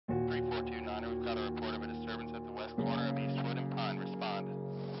got a report of a disturbance at the west corner of Eastwood and Pine. Respond.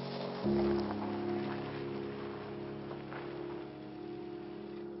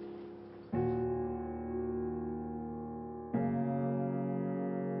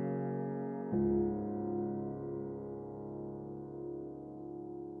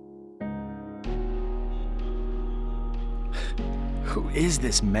 Who is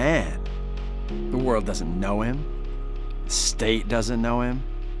this man? The world doesn't know him. The state doesn't know him.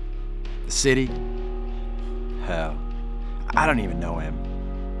 The city? Hell, I don't even know him.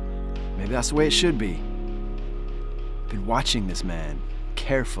 Maybe that's the way it should be. I've been watching this man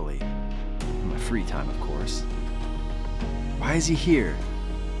carefully, in my free time, of course. Why is he here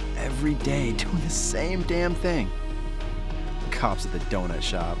every day doing the same damn thing? Cops at the donut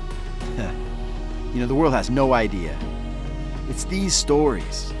shop. You know, the world has no idea. It's these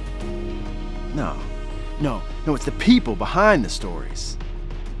stories. No, it's the people behind the stories.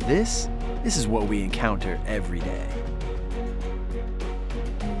 This is what we encounter every day.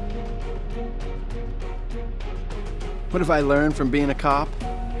 What have I learned from being a cop?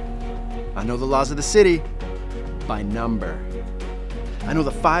 I know the laws of the city by number. I know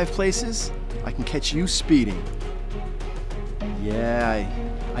the 5 places I can catch you speeding. Yeah,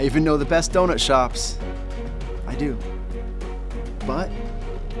 I even know the best donut shops. I do. But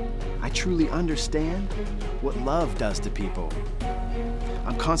I truly understand what love does to people.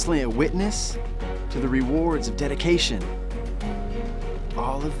 I'm constantly a witness to the rewards of dedication.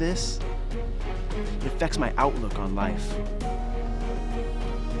 All of this, it affects my outlook on life.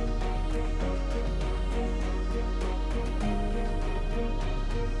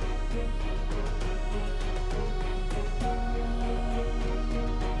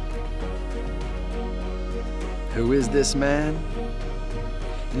 Who is this man?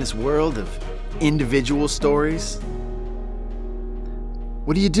 In this world of individual stories?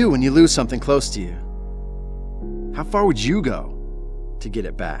 What do you do when you lose something close to you? How far would you go to get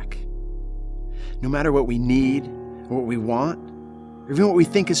it back? No matter what we need, or what we want, or even what we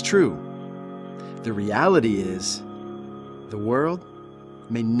think is true, the reality is, the world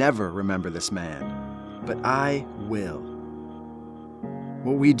may never remember this man, but I will.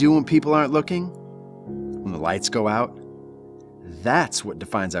 What we do when people aren't looking, when the lights go out, that's what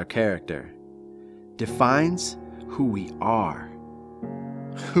defines our character, defines who we are.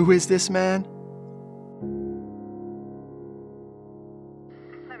 Who is this man?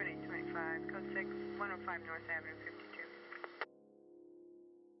 7825, code 6, 105 North Avenue, 52.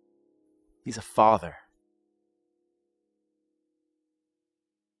 He's a father.